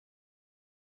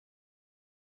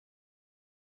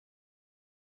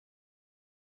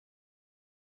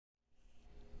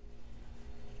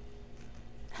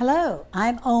Hello,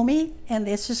 I'm Omi, and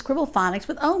this is Scribble Phonics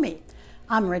with Omi.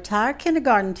 I'm a retired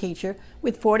kindergarten teacher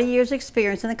with 40 years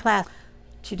experience in the class.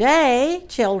 Today,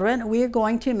 children, we're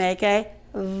going to make a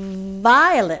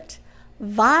violet.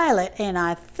 Violet, and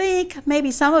I think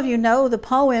maybe some of you know the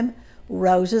poem,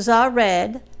 Roses Are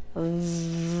Red,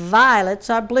 Violets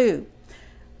Are Blue.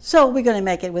 So we're going to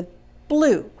make it with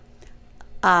blue.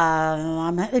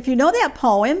 If you know that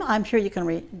poem, I'm sure you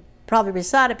can probably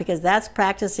recite it because that's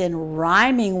practice in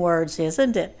rhyming words,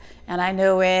 isn't it? And I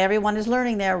know everyone is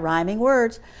learning their rhyming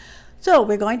words. So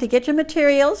we're going to get your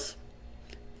materials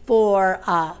for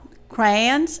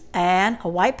crayons and a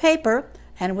white paper,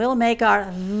 and we'll make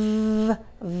our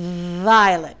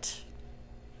violet.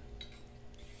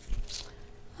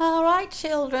 All right,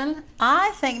 children,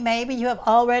 I think maybe you have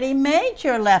already made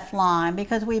your left line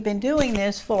because we've been doing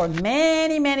this for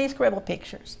many, many scribble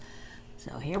pictures.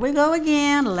 So here we go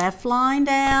again, left line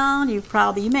down. You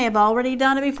may have already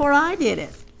done it before I did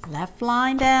it. Left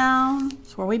line down,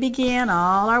 that's where we begin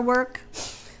all our work.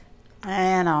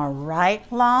 And our right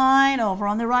line over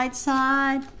on the right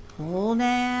side, pull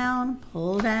down,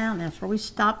 that's where we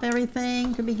stop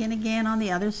everything to begin again on the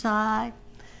other side.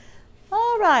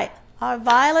 All right, our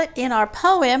violet in our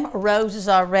poem, Roses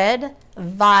Are Red,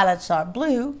 Violets Are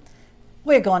Blue,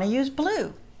 we're going to use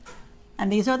blue.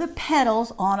 And these are the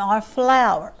petals on our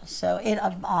flower. So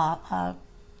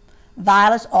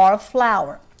violets are a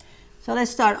flower. So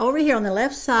let's start over here on the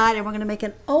left side, and we're going to make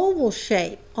an oval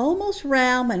shape, almost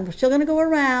round, and we're still going to go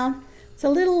around. It's a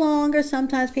little longer.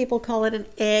 Sometimes people call it an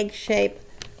egg shape.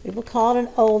 People call it an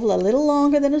oval, a little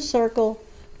longer than a circle.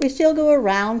 We still go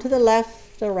around to the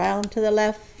left, around to the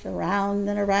left, around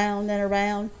and around and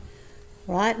around.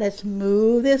 Right, let's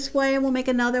move this way, and we'll make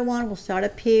another one. We'll start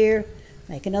up here.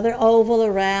 Make another oval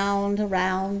around,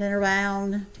 around, and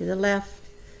around, to the left,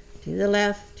 to the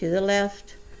left, to the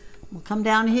left. We'll come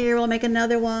down here, we'll make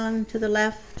another one, to the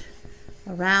left,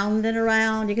 around and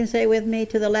around. You can say with me,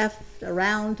 to the left,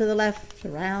 around to the left,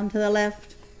 around to the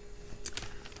left.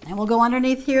 And we'll go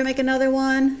underneath here, make another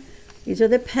one. These are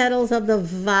the petals of the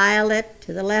violet,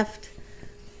 to the left.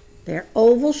 They're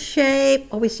oval shape,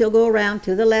 but we still go around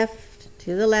to the left,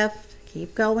 to the left.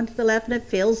 Keep going to the left, and it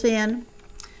fills in.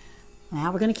 Now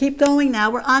we're going to keep going.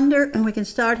 Now we're under, and we can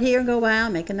start here and go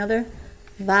around, make another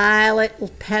violet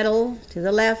petal to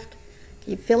the left.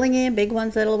 Keep filling in, big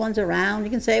ones, little ones, around. You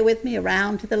can say it with me,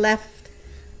 around to the left,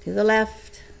 to the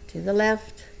left, to the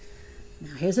left.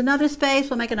 Now here's another space.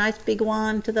 We'll make a nice big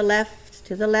one to the left,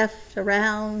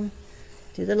 around,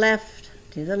 to the left,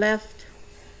 to the left.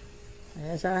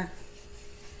 There's our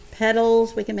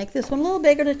petals. We can make this one a little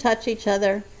bigger to touch each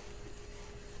other.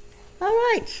 All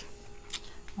right.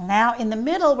 Now in the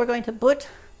middle, we're going to put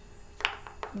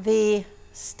the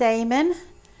stamen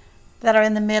that are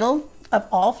in the middle of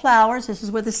all flowers. This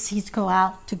is where the seeds go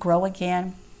out to grow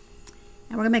again.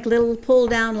 And we're going to make little pull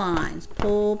down lines.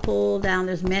 Pull down.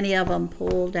 There's many of them.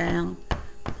 Pull down,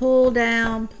 pull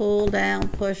down,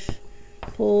 push,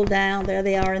 pull down. There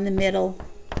they are in the middle.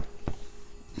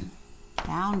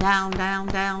 Down, down, down,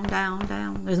 down, down,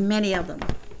 down. There's many of them.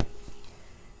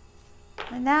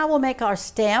 And now we'll make our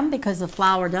stem, because the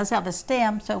flower does have a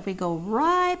stem. So if we go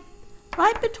right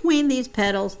between these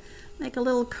petals, make a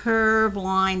little curved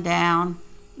line down.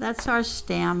 That's our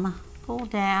stem. Pull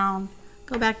down.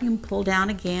 Go back and pull down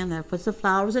again. That puts the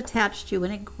flowers attached to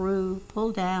and it grew.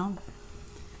 Pull down.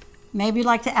 Maybe you'd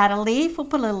like to add a leaf. We'll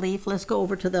put a little leaf. Let's go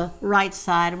over to the right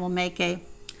side and we'll make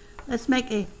let's make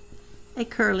a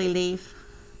curly leaf.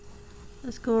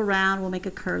 Let's go around. We'll make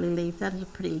a curly leaf. That is a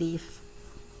pretty leaf.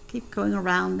 Keep going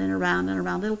around and around and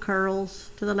around. Little curls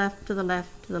to the left, to the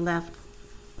left, to the left.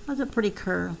 That's a pretty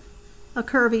curl. A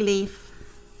curvy leaf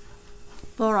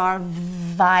for our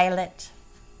violet.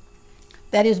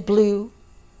 That is blue.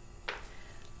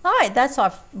 All right, that's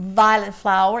our violet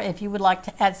flower. If you would like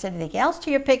to add anything else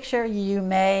to your picture, you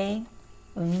may.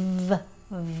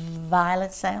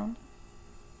 Violet sound.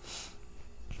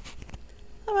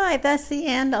 All right, that's the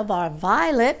end of our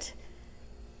violet.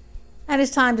 And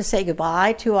it's time to say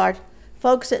goodbye to our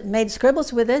folks that made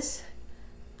scribbles with us.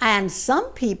 And some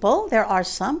people, there are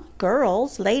some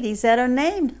girls, ladies, that are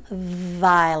named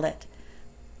Violet.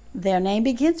 Their name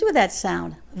begins with that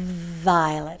sound,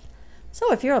 Violet.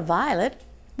 So if you're a Violet,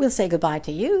 we'll say goodbye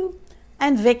to you.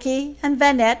 And Vicky and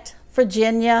Vanette,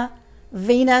 Virginia,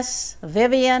 Venus,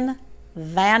 Vivian,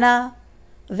 Vanna,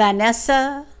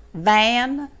 Vanessa,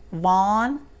 Van,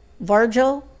 Vaughn,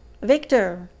 Virgil,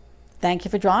 Victor. Thank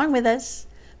you for drawing with us.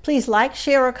 Please like,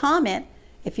 share, or comment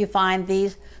if you find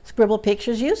these scribble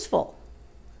pictures useful.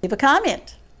 Leave a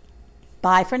comment.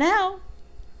 Bye for now.